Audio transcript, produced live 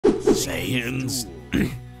Saiyans.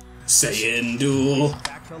 Saiyan duel.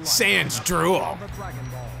 Saiyan's drool.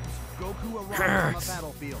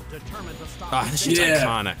 This shit's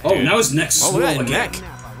iconic. Oh, dude. now his neck's Oh, swole look at again. that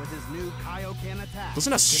neck.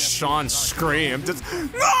 Listen to Sean scream. Just,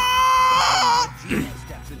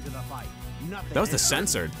 that was the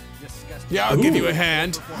censored. Yeah, I'll give you a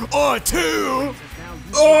hand. Or two.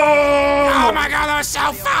 Oh my god, that was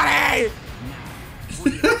so funny!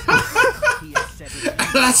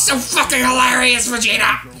 That's so fucking hilarious,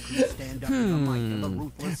 Vegeta!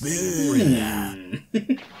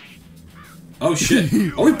 Oh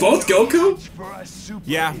shit. Are we both Goku?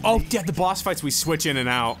 Yeah. Oh, yeah, the boss fights we switch in and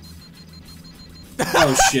out.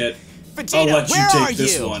 Oh shit. Vegeta, I'll let you where take are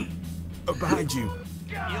this you? one. Oh, behind you.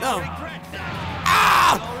 No.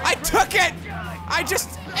 Ah! I took it! I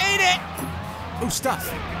just ate it! Oh,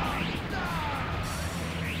 stuff.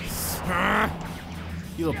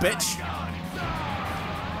 You little bitch.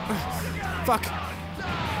 Fuck.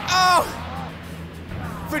 Oh!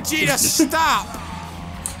 Vegeta, stop!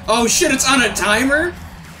 Oh shit, it's on a timer?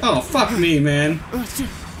 Oh, fuck me, man.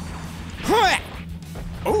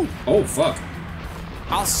 Oh! Oh, fuck.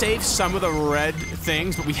 I'll save some of the red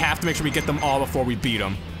things, but we have to make sure we get them all before we beat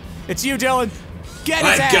them. It's you, Dylan. Get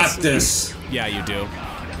his ass. I got this. Yeah, you do.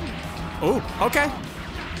 Oh, okay.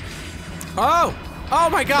 Oh! Oh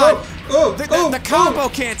my god! The combo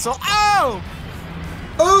cancel! Oh!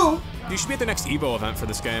 Oh! You should be at the next Evo event for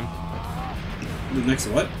this game. The next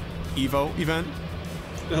what? Evo event?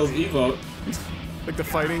 What the hell's Evo? Like the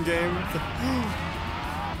fighting game?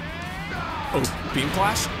 Oh, beam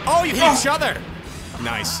clash? Oh, you hit each other!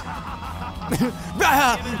 Nice.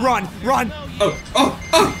 Run! Run! Oh, oh,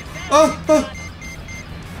 oh, oh, oh!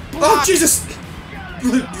 Oh, Jesus!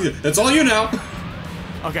 That's all you now.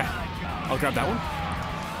 Okay. I'll grab that one.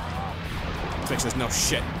 Let's make sure there's no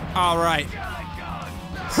shit. Alright.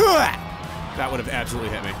 That would have absolutely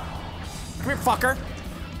hit me. Come here, fucker.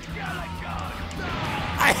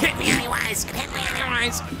 I hit me anyways. It hit me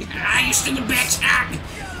anyways. Ah, you stupid bitch! Ah.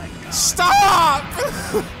 Stop!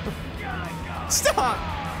 Stop!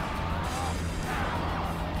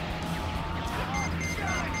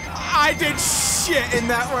 I did shit in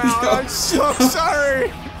that round. I'm so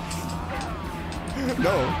sorry.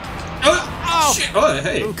 No. Oh, shit. Oh,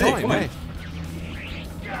 hey. Ooh, hey, come on. hey.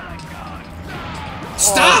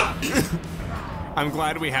 Stop! I'm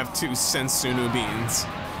glad we have 2 Sensunu beans.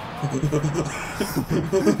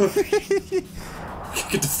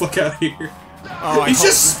 Get the fuck out of here. Oh, He's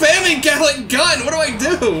just spamming Gallic Gun! What do I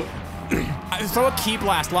do? Throw a key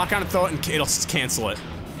blast, lock on and throw it, and it'll cancel it.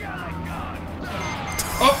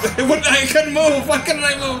 Oh, I couldn't move! Why couldn't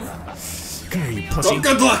I move? Come here, you pussy. Oh,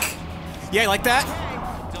 good luck! Yeah, like that?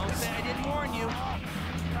 Don't say I didn't warn you.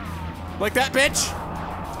 Like that, bitch?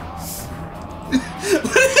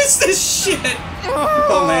 What is this shit?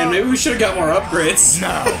 Oh man, maybe we should have got more upgrades.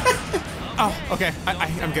 No. Oh, okay.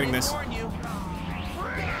 I'm getting this.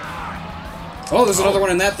 Oh, there's another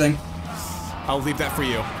one in that thing. I'll leave that for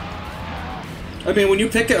you. I mean, when you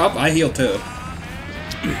pick it up, I heal too.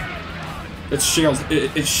 It's shield.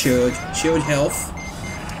 It's shield health.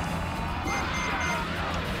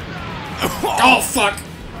 Oh fuck!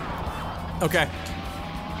 Okay.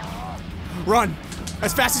 Run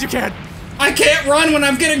as fast as you can. I can't run when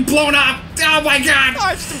I'm getting blown up. Oh my god!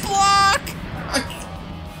 Touch the block.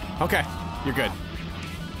 Okay, you're good.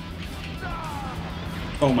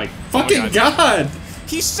 Oh my fucking god!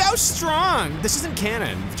 He's so strong. This isn't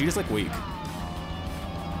canon. Vegeta's like weak.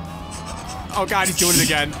 Oh god, he's doing it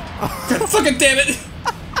again. God fucking damn it!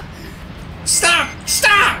 Stop!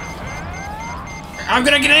 Stop! I'm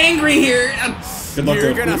gonna get angry here. Good luck,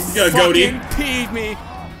 You're gonna fucking pee me.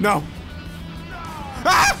 No.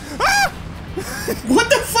 Ah! Ah! What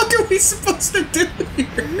the fuck are we supposed to do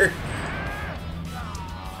here?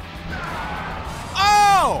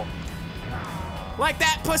 Oh! Like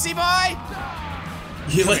that, pussy boy?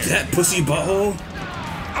 You like that pussy butthole?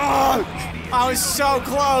 Oh! I was so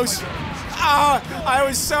close. Oh! I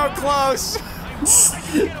was so close.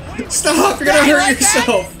 Stop! You're gonna hurt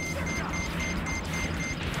yourself.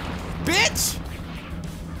 Bitch!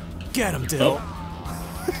 Get him, Dill.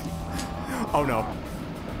 Oh. Oh no.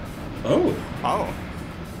 Oh. Oh.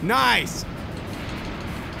 Nice!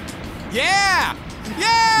 Yeah!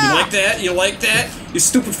 Yeah! You like that? You like that? You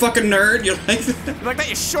stupid fucking nerd? You like that? You like that,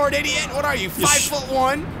 you short idiot? What are you,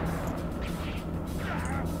 5'1"?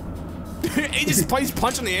 He just plays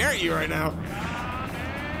punch in the air at you right now.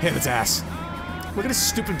 Hit its ass. Look at his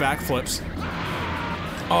stupid backflips.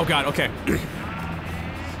 Oh god, okay.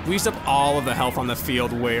 We used up all of the health on the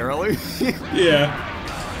field way early. Yeah.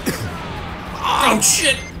 Oh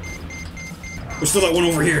shit! There's still that one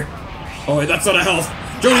over here. Oh wait, that's not a health.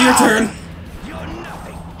 Jody, your turn.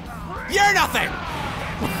 You're nothing!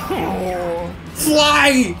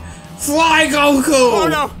 Fly! Fly, Goku! Oh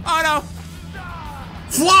no! Oh no!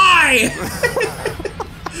 Fly!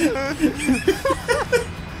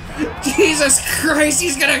 Jesus Christ,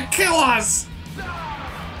 he's gonna kill us!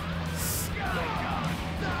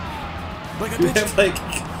 Like a We bitch. have like...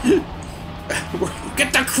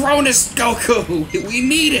 Get the Cronus, Goku! We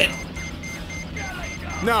need it!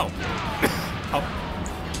 No! Oh.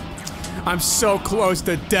 I'm so close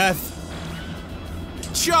to death.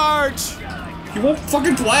 Charge! You won't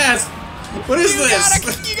fucking blast! What is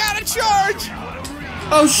this? You gotta charge!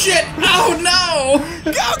 Oh shit! Oh no!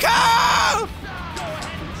 Goku!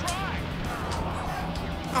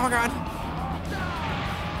 Oh my god.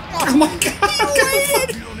 Oh my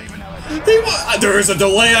god! There is a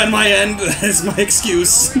delay on my end. That is my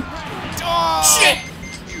excuse. Oh, Shit!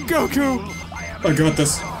 Goku! I got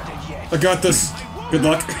this. I got this. Good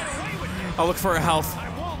luck. I'll look for a health.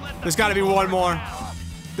 There's gotta be one more.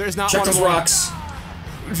 There's not Check one those more. rocks.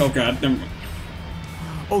 Oh god. Never mind.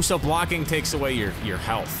 Oh, so blocking takes away your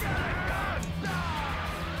health.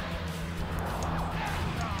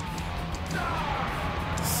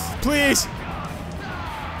 Please!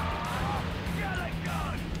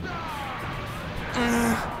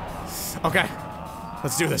 Okay.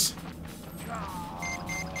 Let's do this.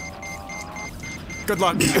 Good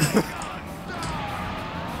luck.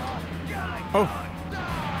 Oh.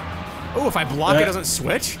 Oh, if I block it doesn't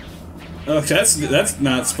switch? Oh, that's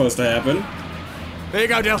not supposed to happen. There you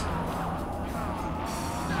go, Jill.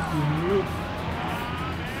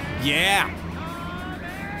 Yeah.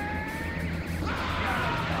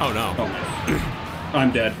 Oh no. Oh my.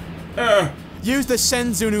 I'm dead. Use the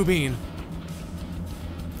Senzunu bean.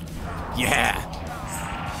 Yeah.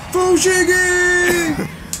 Fushigi!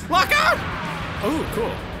 Lock out! Oh,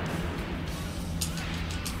 cool.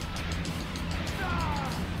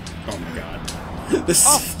 Oh my god. This.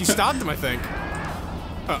 Oh, you stopped him, I think.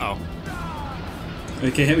 Uh-oh.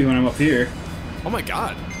 They can't hit me when I'm up here. Oh my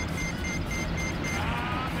god.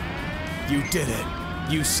 You did it.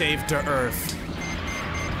 You saved the Earth.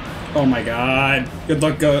 Oh my god. Good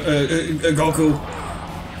luck, Goku.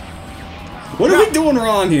 What are we doing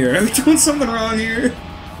wrong here? Are we doing something wrong here?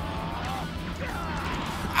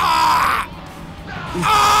 Ah!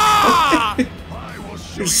 Ah!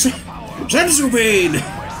 Senzu bean!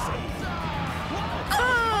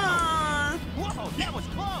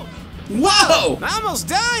 Whoa! I almost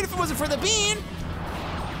died if it wasn't for the bean.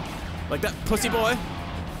 Like that pussy boy.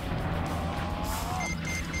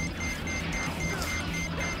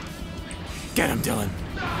 Get him, Dylan.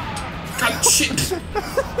 God, shit.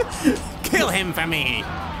 Kill him for me.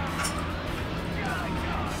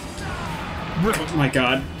 Oh my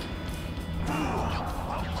god.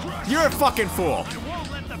 You're a fucking fool.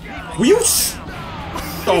 Will you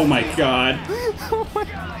Oh my god.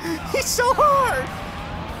 He's so hard.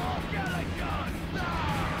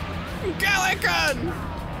 Gallican!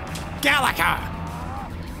 Gallica!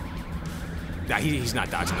 Nah, he's not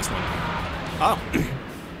dodging this one. Oh.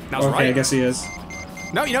 That was Okay, right. I guess he is.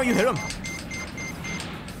 No, you hit him.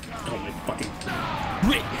 Oh my fucking...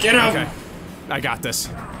 Get out! Okay. I got this.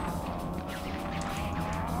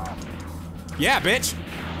 Yeah, bitch.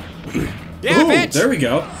 Yeah, Ooh, bitch. there we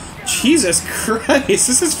go. Jesus Christ,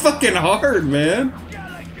 this is fucking hard, man.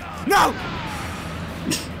 No!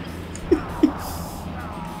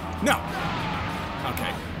 No.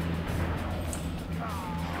 Okay.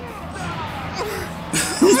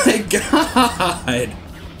 Oh my god.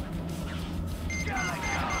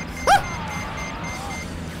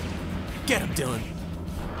 Get him, Dylan.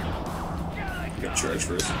 I got charge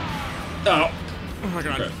first. Oh. Oh my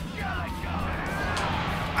god. Okay.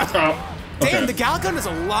 Oh. Damn, Okay. the Gallican does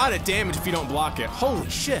a lot of damage if you don't block it. Holy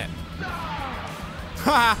shit.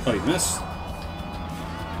 Ha! Oh, you missed.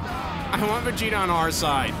 I want Vegeta on our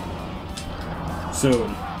side.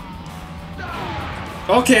 Soon.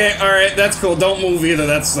 Okay, alright, that's cool. Don't move either.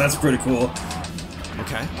 That's pretty cool.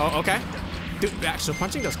 Okay. Oh, okay. Dude, actual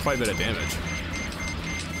punching does quite a bit of damage.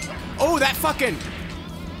 Oh, that fucking...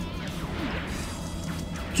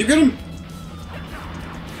 Keep getting him.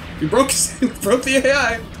 You broke the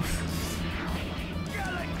AI.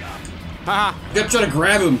 Haha. You gotta try to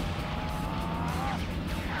grab him.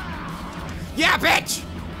 Yeah, bitch!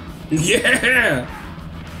 Yeah!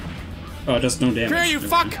 Oh, it does no damage. Come here, you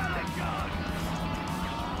fuck!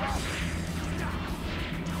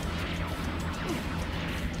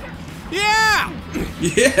 Yeah!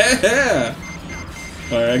 Yeah!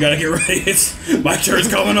 Alright, I gotta get ready. My turn's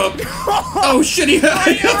coming up. Oh shit, he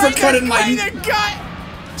uppercut in my... gut!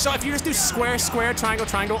 So if you just do square, square, triangle,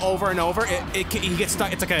 triangle over and over, you get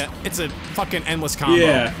stuck. It's a fucking endless combo.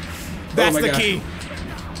 Yeah. That's the key.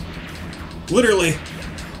 Literally.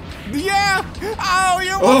 Yeah. Oh,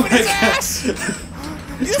 you're whooping his ass.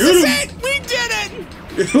 This is it. We did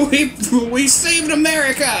it. we saved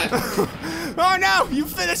America. Oh no! You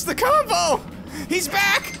finished the combo. He's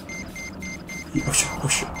back. Oh shit! Oh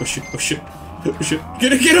shit! Oh shit! Oh shit! Oh shit!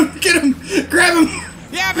 Get him! Get him! Grab him!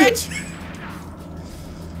 Yeah, bitch!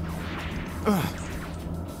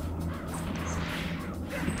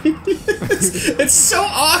 It's so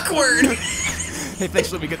awkward! Hey,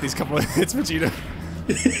 thanks, let me get these couple of hits, Vegeta.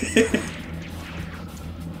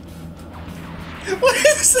 What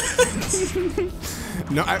is that?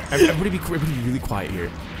 No, everybody be really quiet here.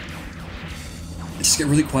 Just get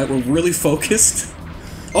really quiet, we're really focused.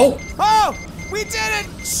 Oh! Oh! We did it!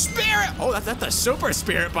 Spirit! Oh, that's the super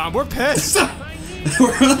spirit bomb. We're pissed.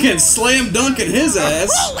 We're fucking slam dunking his ass.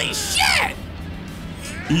 Holy shit!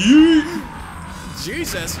 Yeah.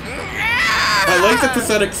 Jesus. I like the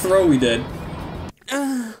pathetic throw we did.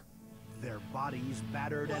 Their bodies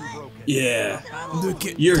battered and broken. Yeah. Look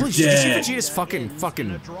at You're dead. dead. Did you see Vegeta's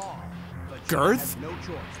fucking girth?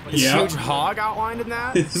 His Yeah. huge hog outlined in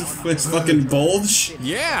that? His fucking bulge.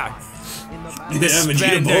 Yeah. Yeah,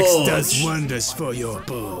 Vegeta bulge. does wonders for your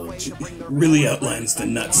bulge. Really outlines the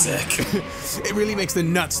nutsack. It really makes the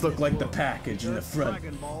nuts look like the package in the front.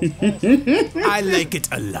 I like it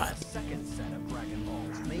a lot.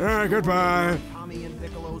 Alright, goodbye.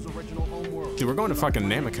 Dude, we're going to fucking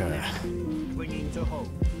Namika.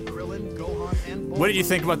 What did you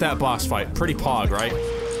think about that boss fight? Pretty pog, right?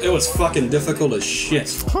 It was fucking difficult as shit.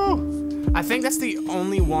 I think that's the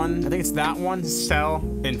only one. I think it's that one, Cell,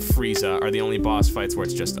 and Frieza are the only boss fights where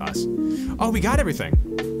it's just us. Oh, we got everything.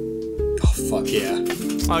 Oh, fuck yeah.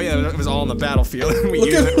 Oh yeah, it was all on the battlefield.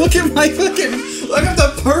 Look at my fucking, look at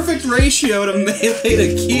the perfect ratio to melee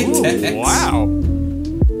to key attacks. Wow.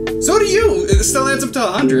 So do you. It still adds up to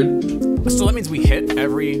 100. So that means we hit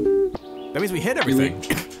every. That means we hit everything.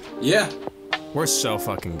 Yeah. We're so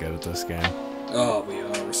fucking good at this game. Oh, we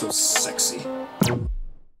are. We're so sexy.